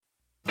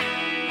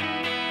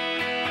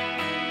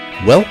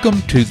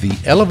Welcome to the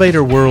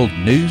Elevator World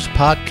News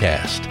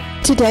Podcast.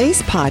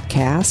 Today's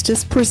podcast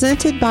is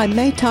presented by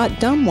Maytot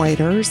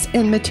Dumbwaiters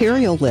and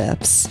Material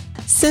Lifts.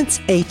 Since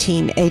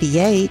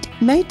 1888,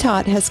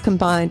 Maytot has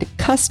combined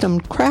custom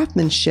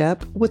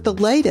craftsmanship with the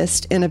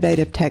latest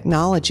innovative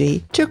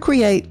technology to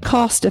create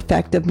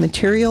cost-effective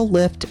material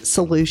lift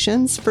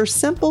solutions for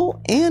simple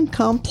and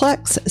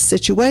complex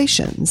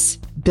situations.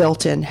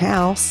 Built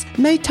in-house,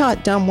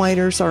 Maytot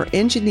dumbwaiters are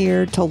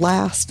engineered to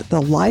last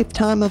the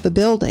lifetime of a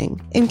building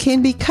and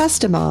can be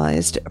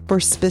customized for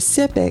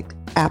specific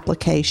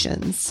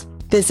applications.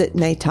 Visit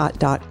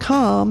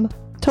maytot.com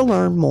to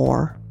learn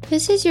more.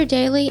 This is your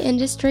daily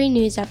industry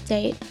news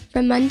update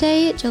from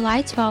Monday,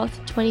 July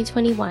 12th,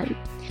 2021.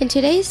 In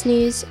today's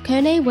news,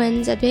 KONE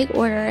wins a big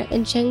order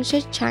in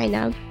Changsha,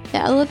 China. The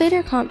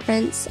Elevator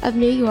Conference of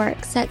New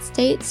York sets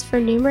dates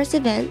for numerous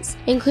events,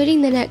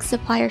 including the next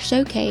supplier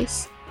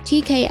showcase.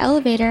 TK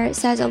Elevator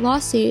says a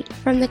lawsuit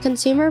from the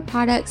Consumer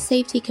Product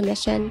Safety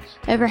Commission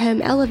over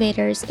home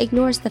elevators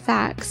ignores the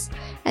facts,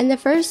 and the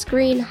first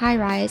green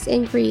high-rise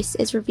in Greece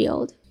is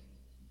revealed.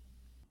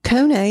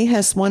 KONE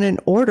has won an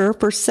order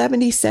for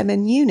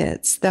 77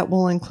 units that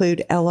will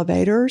include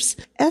elevators,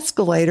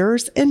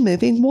 escalators, and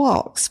moving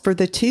walks for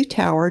the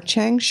two-tower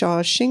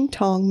Changsha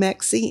Shingtong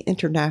Mexi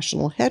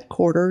International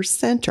Headquarters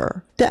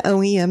Center, the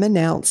OEM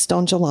announced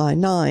on July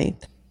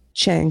 9th.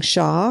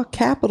 Changsha,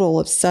 capital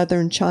of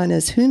southern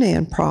China's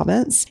Hunan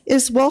province,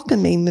 is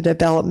welcoming the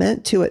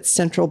development to its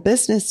central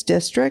business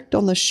district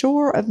on the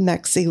shore of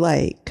Mexi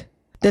Lake.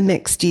 The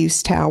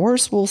mixed-use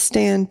towers will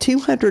stand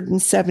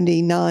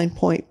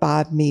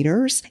 279.5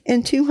 meters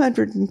and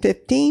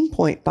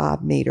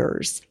 215.5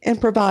 meters and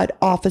provide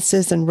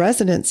offices and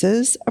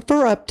residences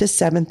for up to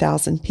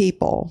 7,000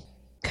 people.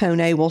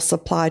 KONE will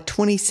supply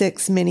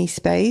 26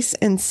 mini-space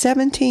and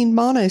 17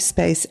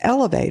 monospace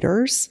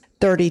elevators,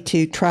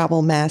 32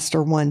 Travel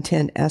Master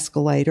 110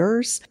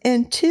 escalators,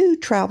 and 2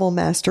 Travel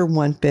Master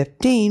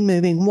 115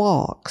 moving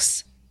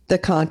walks. The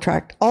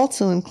contract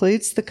also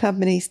includes the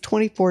company's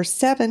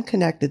 24/7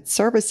 connected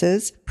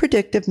services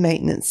predictive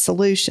maintenance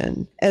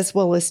solution, as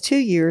well as 2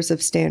 years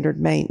of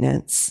standard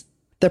maintenance.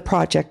 The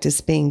project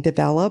is being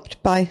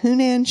developed by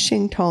Hunan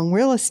Shingtong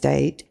Real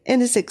Estate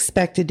and is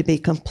expected to be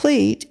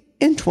complete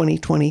in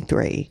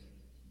 2023.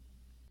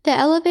 The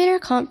Elevator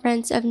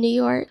Conference of New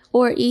York,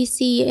 or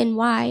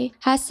ECNY,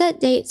 has set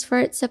dates for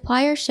its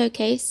supplier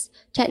showcase,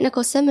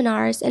 technical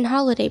seminars, and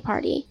holiday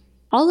party.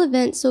 All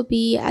events will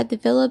be at the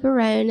Villa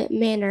Barone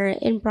Manor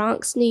in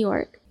Bronx, New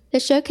York. The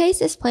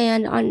showcase is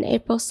planned on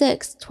April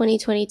 6,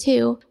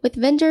 2022, with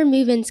vendor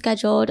move-in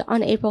scheduled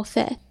on April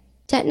 5th.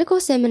 Technical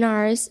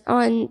seminars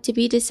on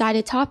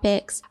to-be-decided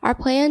topics are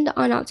planned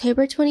on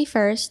October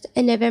 21st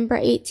and November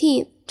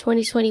 18th,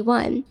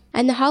 2021,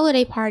 and the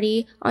holiday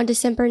party on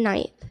December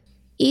 9th.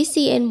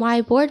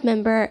 ECNY board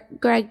member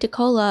Greg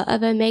DeCola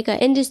of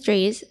Omega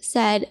Industries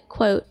said,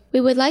 quote, "We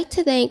would like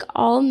to thank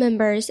all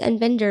members and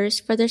vendors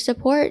for their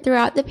support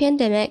throughout the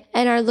pandemic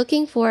and are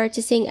looking forward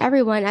to seeing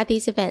everyone at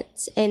these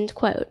events," end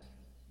quote.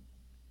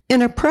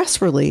 In a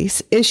press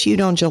release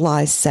issued on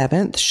July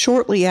 7th,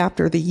 shortly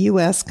after the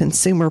U.S.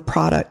 Consumer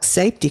Product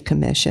Safety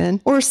Commission,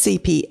 or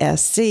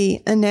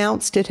CPSC,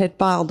 announced it had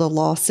filed a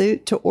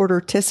lawsuit to order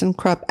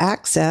ThyssenKrupp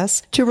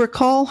Access to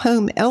recall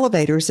home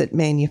elevators it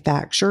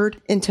manufactured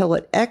until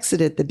it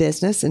exited the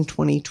business in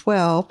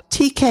 2012,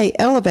 TK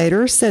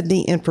Elevator said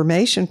the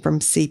information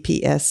from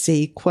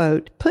CPSC,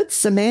 quote, puts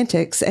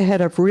semantics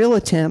ahead of real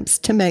attempts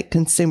to make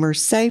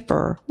consumers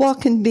safer, while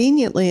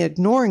conveniently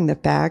ignoring the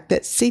fact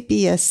that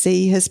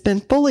CPSC has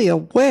been fully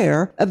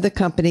aware of the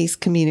company's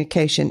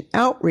communication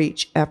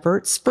outreach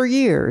efforts for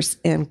years,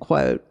 end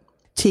quote.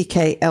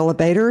 TK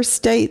Elevator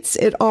states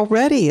it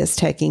already is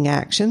taking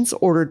actions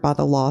ordered by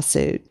the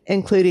lawsuit,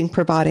 including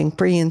providing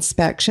free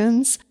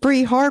inspections,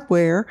 free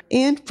hardware,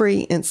 and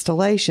free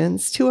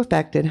installations to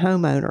affected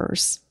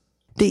homeowners.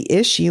 The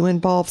issue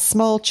involves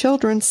small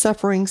children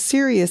suffering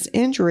serious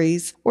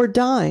injuries or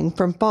dying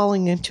from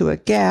falling into a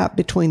gap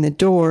between the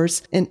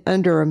doors and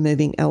under a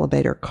moving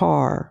elevator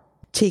car.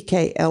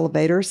 TK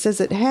Elevator says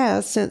it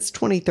has, since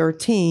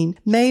 2013,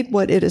 made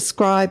what it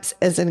describes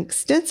as an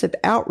extensive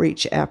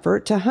outreach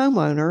effort to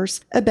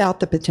homeowners about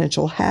the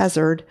potential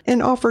hazard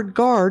and offered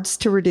guards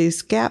to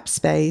reduce gap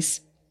space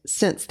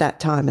since that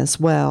time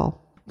as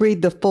well.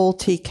 Read the full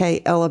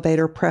TK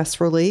Elevator press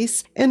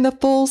release and the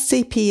full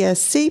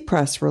CPSC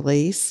press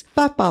release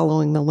by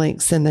following the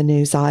links in the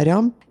news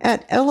item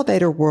at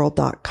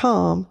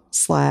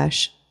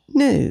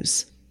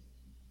elevatorworld.com/news.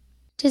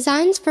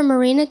 Designs for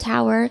Marina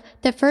Tower,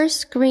 the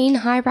first green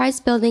high-rise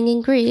building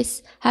in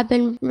Greece, have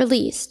been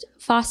released,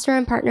 Foster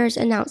and Partners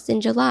announced in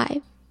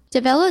July.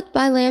 Developed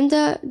by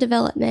Lambda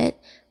Development,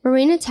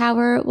 Marina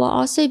Tower will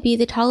also be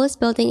the tallest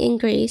building in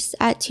Greece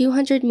at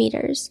 200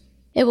 meters.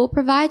 It will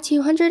provide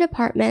 200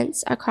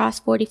 apartments across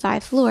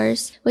 45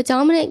 floors with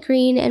dominant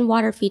green and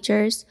water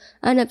features,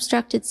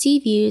 unobstructed sea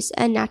views,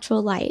 and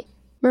natural light.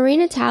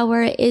 Marina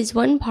Tower is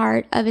one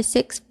part of a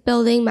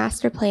 6-building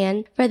master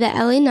plan for the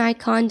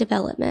Nikon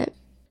development.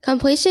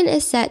 Completion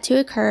is set to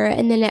occur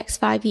in the next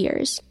 5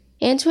 years.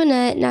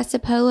 Antoinette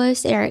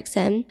Nasopoulos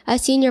Erickson, a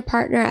senior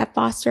partner at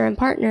Foster &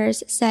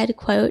 Partners, said,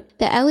 quote,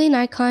 "The LA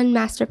Nikon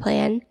Master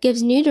Plan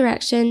gives new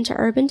direction to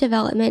urban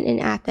development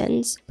in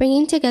Athens,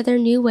 bringing together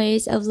new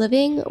ways of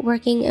living,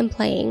 working, and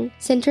playing,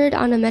 centered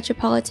on a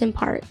metropolitan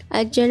park,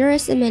 a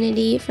generous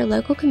amenity for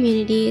local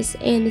communities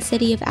and the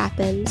city of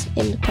Athens,"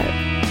 end quote.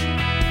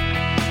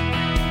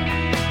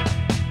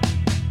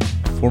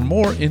 For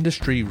more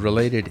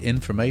industry-related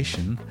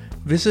information,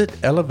 visit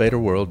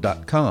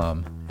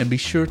elevatorworld.com and be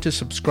sure to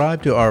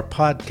subscribe to our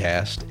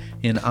podcast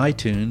in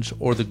iTunes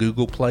or the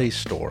Google Play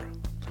Store.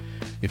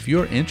 If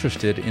you're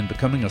interested in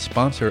becoming a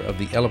sponsor of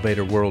the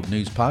Elevator World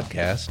News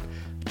Podcast,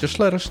 just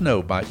let us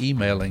know by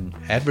emailing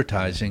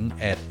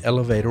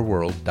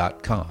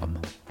advertising@elevatorworld.com.